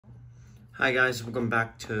Hi guys, welcome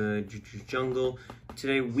back to JUJU'S Jungle.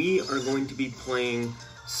 Today we are going to be playing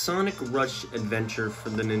Sonic Rush Adventure for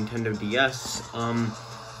the Nintendo DS. I'm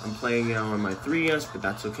playing it on my 3DS, but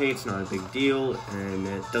that's okay, it's not a big deal, and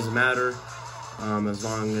it doesn't matter. As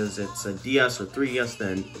long as it's a DS or 3DS,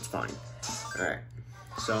 then it's fine. Alright,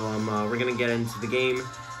 so we're gonna get into the game,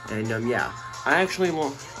 and yeah. I actually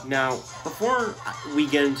will, now, before we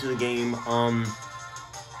get into the game,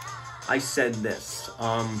 I said this,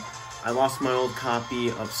 I lost my old copy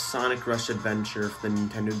of Sonic Rush Adventure for the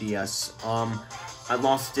Nintendo DS. I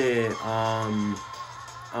lost it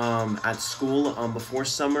at school before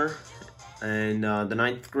summer in the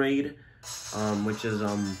 9th grade, which was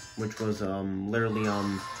literally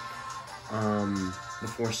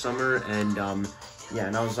before summer, and yeah,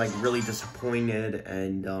 and I was like really disappointed,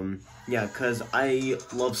 and yeah, because I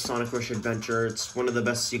love Sonic Rush Adventure. It's one of the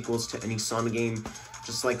best sequels to any Sonic game,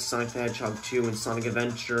 just like Sonic the Hedgehog 2 and Sonic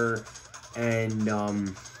Adventure, and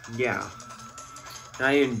yeah,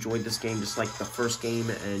 I enjoyed this game just like the first game,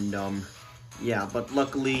 and yeah, but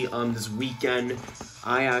luckily this weekend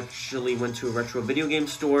I actually went to a retro video game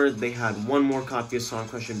store. They had one more copy of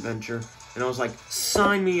Sonic Rush Adventure, and I was like,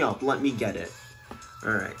 sign me up, let me get it.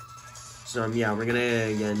 Alright, so yeah, we're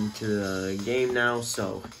gonna get into the game now,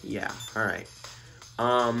 so yeah, alright.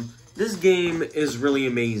 This game is really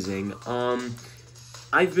amazing.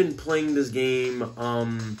 I've been playing this game,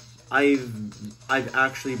 I've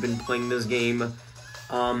actually been playing this game,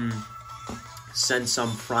 since,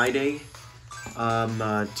 Friday,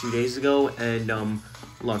 2 days ago, and,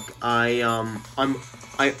 look, I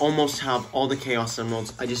almost have all the Chaos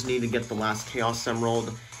Emeralds. I just need to get the last Chaos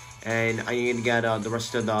Emerald, and I need to get, the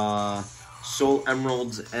rest of the Soul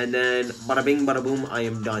Emeralds, and then, bada bing, bada boom, I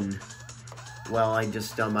am done. Well, I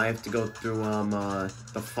just, I have to go through,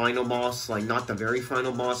 the final boss, like, not the very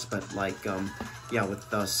final boss, but, like, yeah, with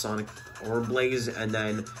the Sonic Orb Blaze, and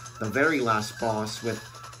then the very last boss with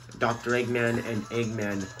Dr. Eggman and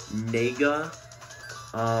Eggman Nega,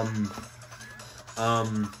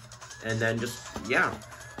 and then just, yeah.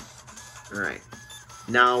 Alright.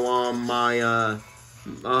 Now, my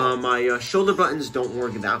shoulder buttons don't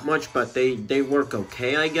work that much, but they work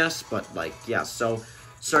okay, I guess, but, like, yeah, so,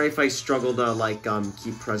 sorry if I struggle to, like,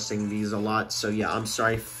 keep pressing these a lot, so, yeah, I'm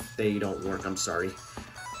sorry if they don't work, I'm sorry.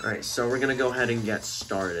 Alright, so we're gonna go ahead and get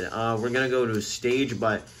started. We're gonna go to a stage,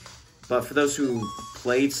 but for those who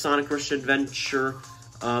played Sonic Rush Adventure,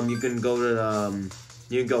 you can go to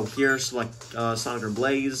you can go here, select Sonic or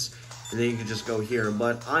Blaze, and then you can just go here.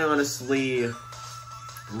 But I honestly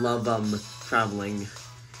love traveling,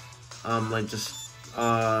 like just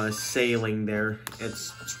sailing there.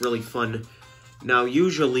 It's really fun. Now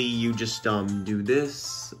usually you just do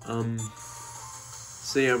this.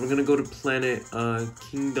 So yeah, we're gonna go to Planet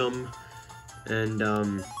Kingdom, and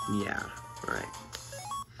yeah, alright.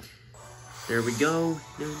 There we go.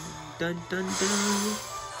 Dun, dun, dun, dun.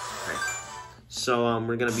 Alright. So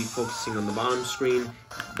we're gonna be focusing on the bottom screen.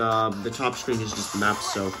 The top screen is just the map,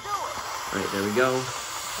 so alright, there we go.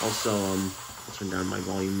 Also, I'll turn down my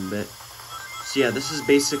volume a bit. So yeah, this is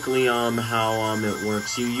basically how it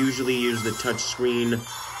works. You usually use the touch screen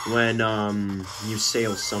when you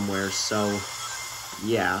sail somewhere, so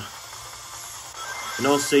yeah. And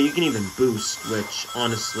also, you can even boost, which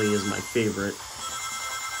honestly is my favorite.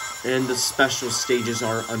 And the special stages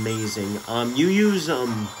are amazing. You use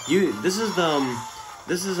this is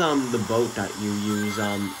the boat that you use.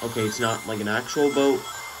 Okay, it's not like an actual boat.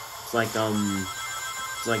 It's like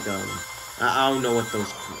I don't know what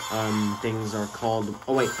those things are called.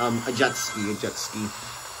 Oh wait, a jet ski.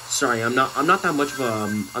 Sorry, I'm not that much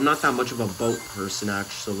of a boat person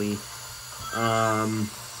actually.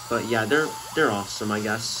 But yeah, they're awesome, I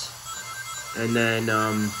guess. And then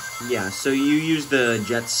yeah, so you use the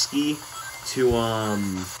jet ski to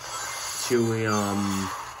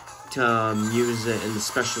use it in the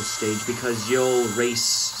special stage, because you'll race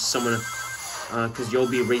someone, because you'll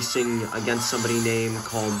be racing against somebody named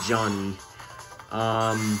called Johnny.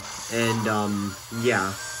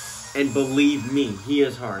 Yeah, and believe me, he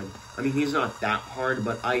is hard. I mean, he's not that hard,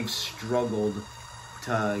 but I've struggled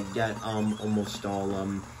to get almost all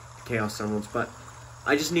Chaos Emeralds, but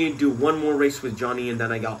I just need to do one more race with Johnny, and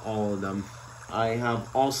then I got all of them. I have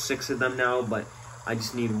all 6 of them now, but I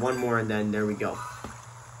just need one more, and then there we go.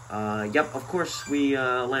 Yep, of course we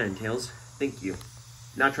land, Tails. Thank you.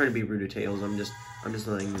 Not trying to be rude to Tails. I'm just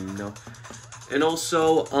letting them know. And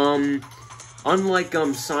also, unlike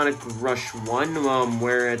Sonic Rush 1,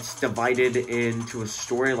 where it's divided into a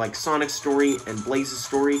story like Sonic's story and Blaze's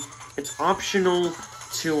story, it's optional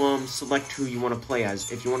to select who you want to play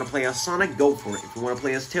as. If you want to play as Sonic, go for it. If you want to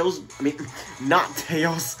play as Tails, I mean, not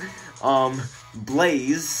Tails,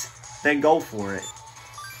 Blaze, then go for it.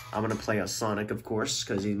 I'm gonna play as Sonic, of course,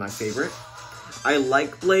 because he's my favorite. I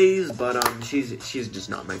like Blaze, but she's just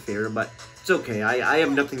not my favorite, but it's okay. I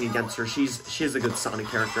have nothing against her. She's a good Sonic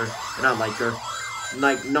character, and I like her.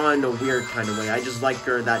 Like, not in a weird kind of way. I just like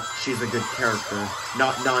her that she's a good character,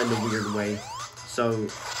 not in a weird way. So,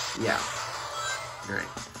 yeah. Alright.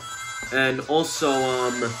 And also,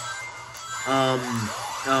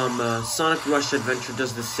 Sonic Rush Adventure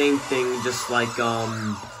does the same thing, just like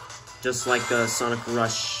Sonic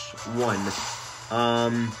Rush 1.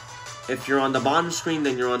 If you're on the bottom screen,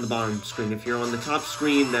 then you're on the bottom screen. If you're on the top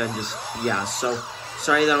screen, then just, yeah. So,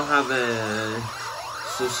 sorry that I don't have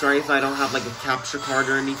sorry if I don't have, like, a capture card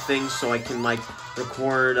or anything, so I can, like,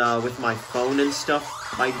 record, with my phone and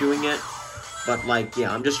stuff by doing it. But, like,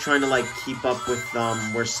 yeah, I'm just trying to, like, keep up with,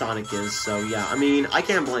 where Sonic is. So, yeah, I mean, I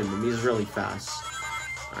can't blame him. He's really fast.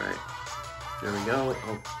 Alright. There we go.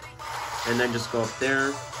 Oh. And then just go up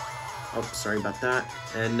there. Oh, sorry about that.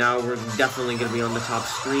 And now we're definitely going to be on the top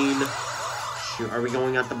screen. Shoot, are we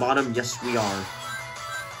going at the bottom? Yes, we are.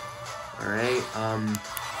 Alright,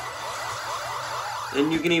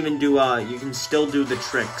 and you can even do, you can still do the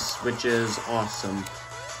tricks, which is awesome.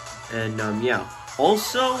 And, yeah.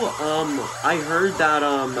 Also, I heard that,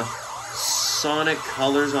 Sonic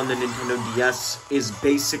Colors on the Nintendo DS is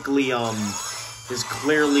basically, is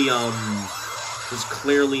clearly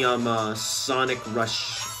Sonic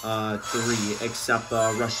Rush 3, except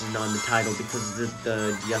Rush is not in the title because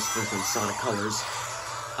the DS version is Sonic Colors.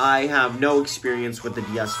 I have no experience with the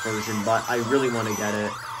DS version, but I really want to get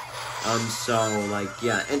it. So, like,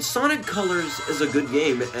 yeah. And Sonic Colors is a good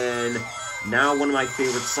game, and now one of my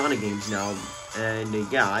favorite Sonic games now. And,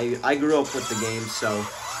 yeah, I grew up with the game, so,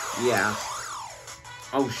 yeah.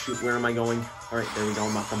 Oh, shoot, where am I going? Alright, there we go,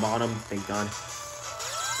 I'm at the bottom, thank God.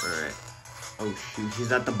 Alright. Oh, shoot,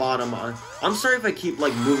 he's at the bottom. I'm sorry if I keep,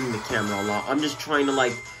 like, moving the camera a lot. I'm just trying to,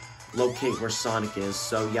 like, locate where Sonic is.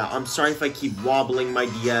 So, yeah, I'm sorry if I keep wobbling my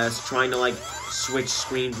DS, trying to, like, switch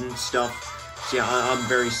screens and stuff. So, yeah, I'm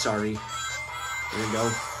very sorry. There we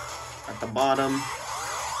go. At the bottom.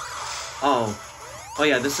 Oh,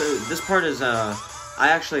 yeah, this part is, I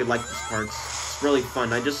actually like this part. It's really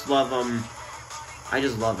fun. I just love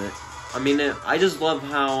it. I mean, I just love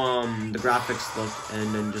how, the graphics look,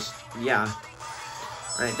 and then just, yeah.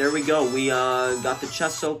 Alright, there we go. We, got the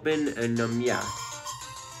chest open, and, yeah.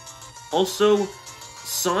 Also,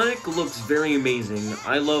 Sonic looks very amazing.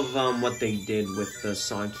 I love, what they did with the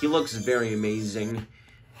Sonic. He looks very amazing.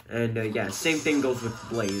 And, yeah, same thing goes with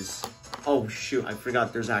Blaze. Oh, shoot, I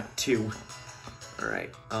forgot there's Act 2.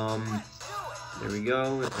 Alright, there we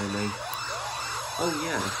go, and oh,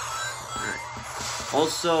 yeah. Alright.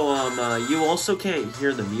 Also, you also can't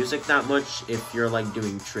hear the music that much if you're, like,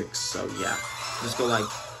 doing tricks, so, yeah. Just go, like,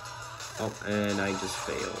 oh, and I just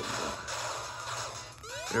failed.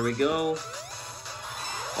 There we go.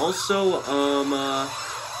 Also,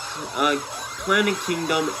 Planet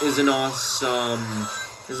Kingdom is an awesome,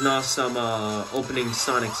 opening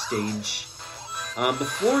Sonic stage.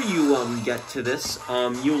 Before you, get to this,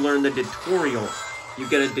 you learn the tutorial. You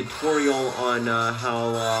get a tutorial on,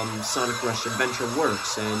 how, Sonic Rush Adventure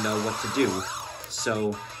works and, what to do.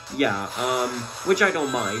 So, yeah, which I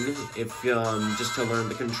don't mind, if, just to learn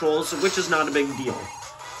the controls, which is not a big deal,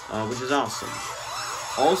 which is awesome.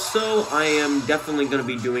 Also, I am definitely going to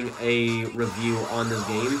be doing a review on this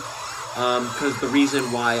game, because the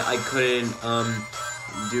reason why I couldn't,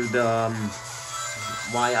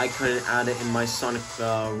 why I couldn't add it in my Sonic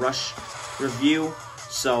Rush review,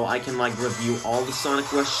 so I can, like, review all the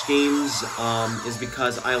Sonic Rush games, is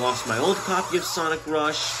because I lost my old copy of Sonic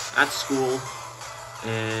Rush at school,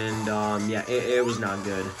 and, yeah, it was not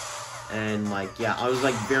good. And, like, yeah, I was,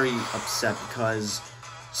 like, very upset because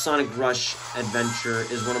Sonic Rush Adventure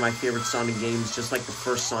is one of my favorite Sonic games, just like the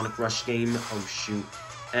first Sonic Rush game. Oh, shoot.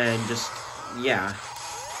 And just, yeah.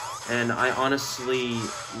 And I honestly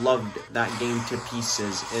loved that game to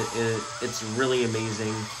pieces. It's really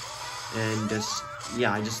amazing. And just,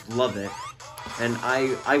 yeah, I just love it. And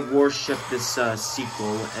I worship this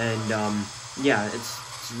sequel. And, yeah,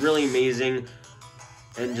 it's really amazing.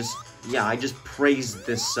 And just, yeah, I just praise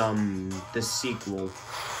this, this sequel.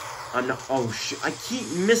 I'm not, oh shit, I keep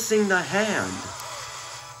missing the hand.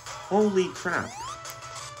 Holy crap.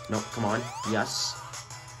 No, come on, yes.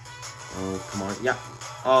 Oh, come on, yeah.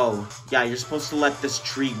 Oh, yeah, you're supposed to let this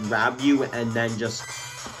tree grab you and then just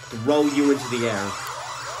throw you into the air.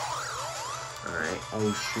 Alright,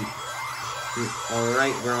 oh shoot.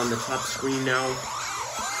 Alright, we're on the top screen now.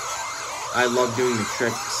 I love doing the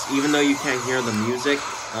tricks. Even though you can't hear the music,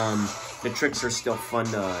 the tricks are still fun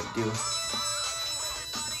to do.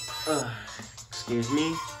 Excuse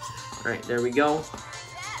me. Alright, there we go.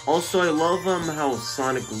 Also, I love how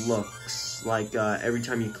Sonic looks, like, every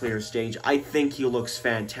time you clear a stage. I think he looks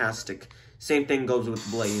fantastic. Same thing goes with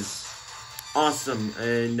Blaze. Awesome,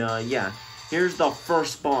 and, yeah. Here's the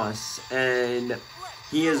first boss, and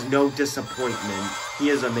he is no disappointment. He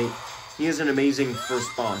is an amazing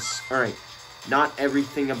first boss. Alright, not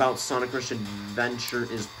everything about Sonic Rush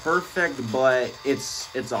Adventure is perfect, but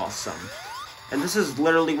it's awesome. And this is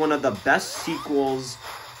literally one of the best sequels,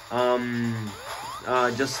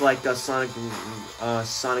 just like Sonic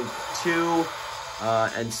 2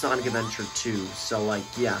 and Sonic Adventure 2. So, like,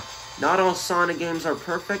 yeah. Not all Sonic games are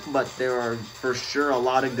perfect, but there are for sure a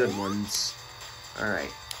lot of good ones.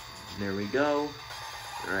 Alright. There we go.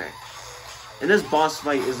 Alright. And this boss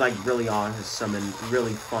fight is, like, really awesome and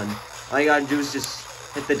really fun. All you gotta do is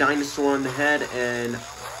just hit the dinosaur on the head, and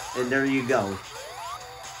there you go.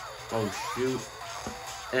 Oh, shoot.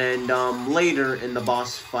 And, later in the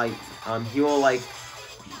boss fight, he will, like,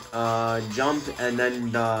 jump, and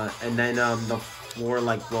then the floor,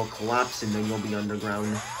 like, will collapse, and then you'll be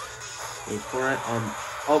underground. Wait for it.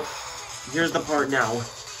 Oh, here's the part now.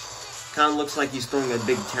 Kinda looks like he's throwing a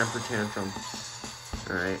big temper tantrum.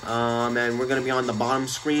 Alright, and we're gonna be on the bottom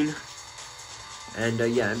screen. And,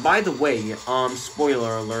 yeah, and by the way,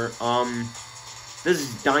 spoiler alert,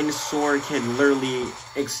 this dinosaur can literally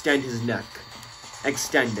extend his neck.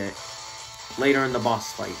 Extend it. Later in the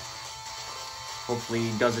boss fight. Hopefully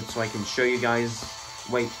he does it so I can show you guys.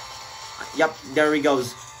 Wait. Yep, there he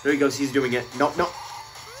goes. There he goes, he's doing it. Nope, nope.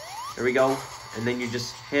 There we go. And then you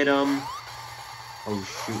just hit him. Oh,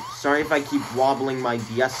 shoot. Sorry if I keep wobbling my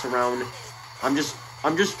DS around. I'm just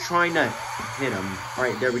trying to hit him.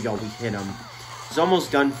 Alright, there we go. We hit him. He's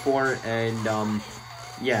almost done for, and,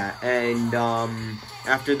 yeah, and,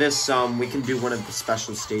 after this, we can do one of the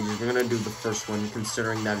special stages. We're gonna do the first one,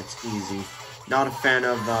 considering that it's easy. Not a fan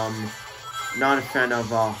of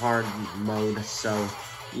hard mode, so,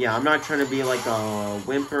 yeah, I'm not trying to be like a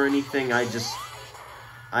wimp or anything. I just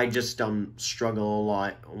struggle a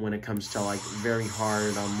lot when it comes to, like, very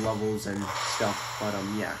hard, levels and stuff, but,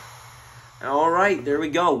 yeah. Alright, there we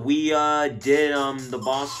go. We, did, the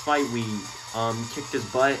boss fight. We, kicked his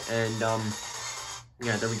butt, and,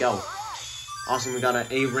 yeah, there we go. Awesome, we got an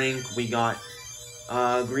A rank, we got,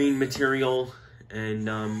 green material, and,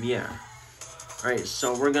 yeah. Alright,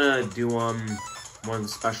 so we're gonna do, one of the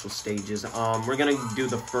special stages. We're gonna do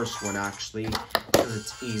the first one, actually, because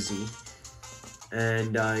it's easy.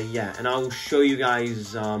 And, yeah, and I'll show you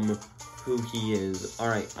guys, who he is.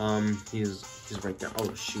 Alright, he's right there.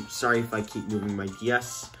 Oh, shoot, sorry if I keep moving my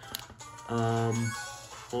DS.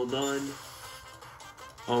 Hold on.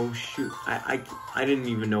 Oh, shoot, I didn't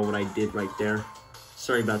even know what I did right there.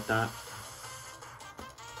 Sorry about that.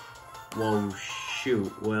 Whoa,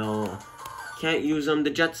 shoot, well, can't use, the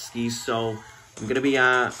jet skis, so I'm gonna be,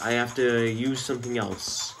 I have to use something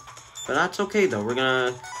else. But that's okay, though. We're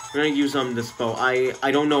gonna use, this bow.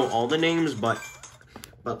 I don't know all the names, but,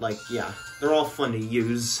 like, yeah, they're all fun to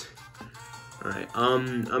use. Alright,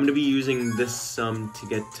 I'm gonna be using this, to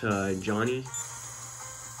get to Johnny.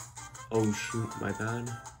 Oh, shoot, my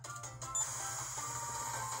bad.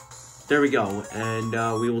 There we go, and,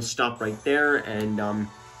 we will stop right there, and,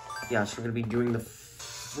 yeah, so we're gonna be doing the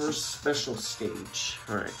first special stage.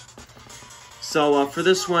 Alright. So, for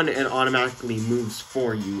this one, it automatically moves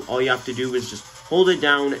for you. All you have to do is just hold it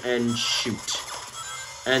down and shoot.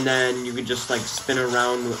 And then you can just, like, spin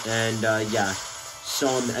around, and, yeah.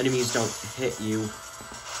 So the enemies don't hit you.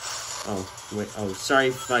 Oh, wait, oh, sorry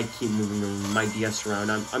if I keep moving my DS around.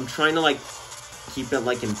 I'm trying to, like, keep it,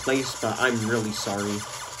 like, in place, but I'm really sorry.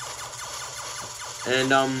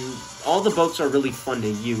 And, all the boats are really fun to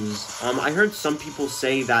use. I heard some people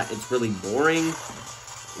say that it's really boring,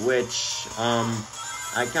 which,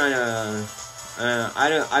 I kinda,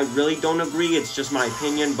 I really don't agree. It's just my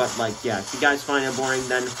opinion, but, like, yeah, if you guys find it boring,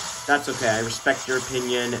 then that's okay. I respect your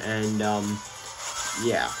opinion, and,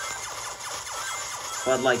 yeah.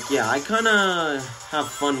 But, like, yeah, I kind of have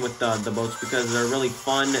fun with the boats because they're really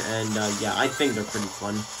fun, and, yeah, I think they're pretty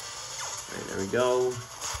fun. Alright, there we go.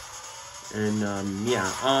 And, yeah,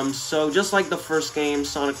 so just like the first game,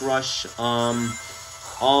 Sonic Rush,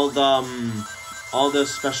 all the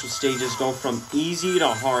special stages go from easy to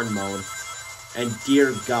hard mode. And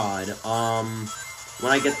dear God,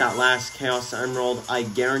 when I get that last Chaos Emerald, I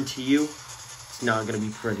guarantee you, it's not gonna be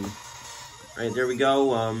pretty. Alright, there we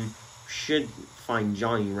go, should find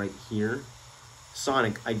Johnny right here.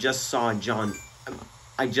 Sonic, I just saw Johnny.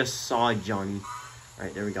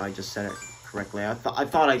 Alright, there we go, I just said it correctly. I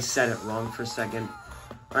thought I said it wrong for a second.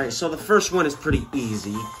 Alright, so the first one is pretty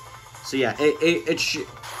easy. So yeah,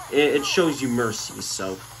 it shows you mercy,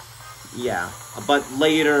 so yeah. But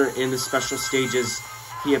later in the special stages,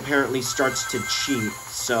 he apparently starts to cheat,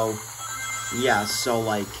 so yeah, so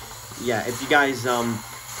like, yeah, if you guys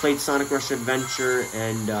played Sonic Rush Adventure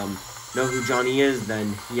and know who Johnny is,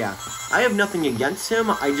 then yeah. I have nothing against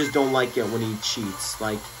him, I just don't like it when he cheats.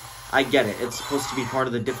 Like, I get it, it's supposed to be part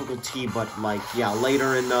of the difficulty, but like, yeah,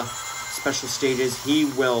 later in the special stages, he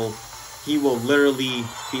will literally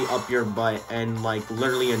be up your butt and like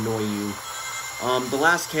literally annoy you. The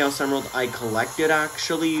last Chaos Emerald I collected,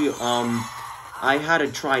 actually, I had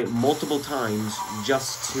to try it multiple times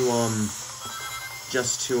just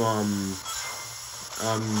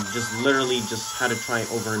literally had to try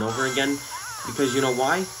it over and over again, because you know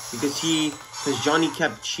why? Because Johnny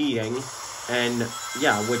kept cheating, and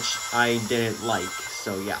yeah, which I didn't like.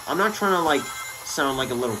 So yeah, I'm not trying to like sound like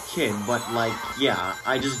a little kid, but like, yeah,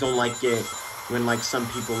 I just don't like it when like some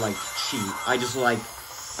people like cheat. I just like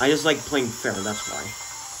playing fair, that's why.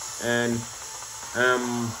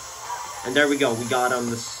 And there we go, we got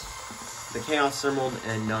the Chaos Emerald,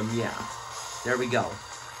 and yeah, there we go.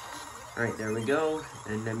 Alright, there we go,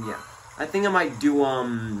 and then yeah, I think I might do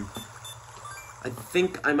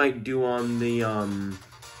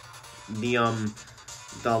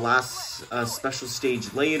the last special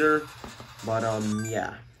stage later, but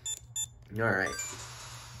yeah. Alright,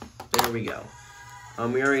 there we go.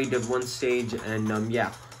 We already did one stage, and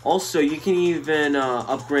yeah. Also, you can even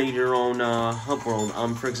upgrade your own hub world.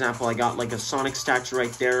 For example, I got like a Sonic statue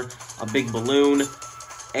right there, a big balloon,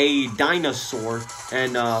 a dinosaur,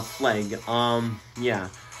 and a flag. Yeah.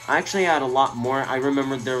 I actually had a lot more. I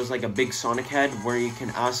remember there was like a big Sonic head where you can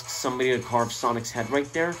ask somebody to carve Sonic's head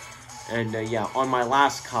right there. And yeah, on my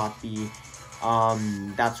last copy,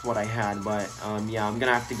 that's what I had. But yeah, I'm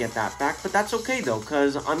gonna have to get that back. But that's okay though,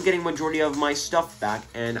 because I'm getting majority of my stuff back,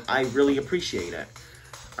 and I really appreciate it.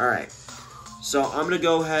 Alright, so I'm gonna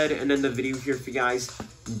go ahead and end the video here for you guys.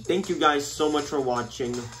 Thank you guys so much for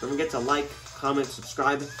watching. Don't forget to like, comment,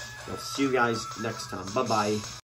 subscribe. I'll see you guys next time. Bye-bye.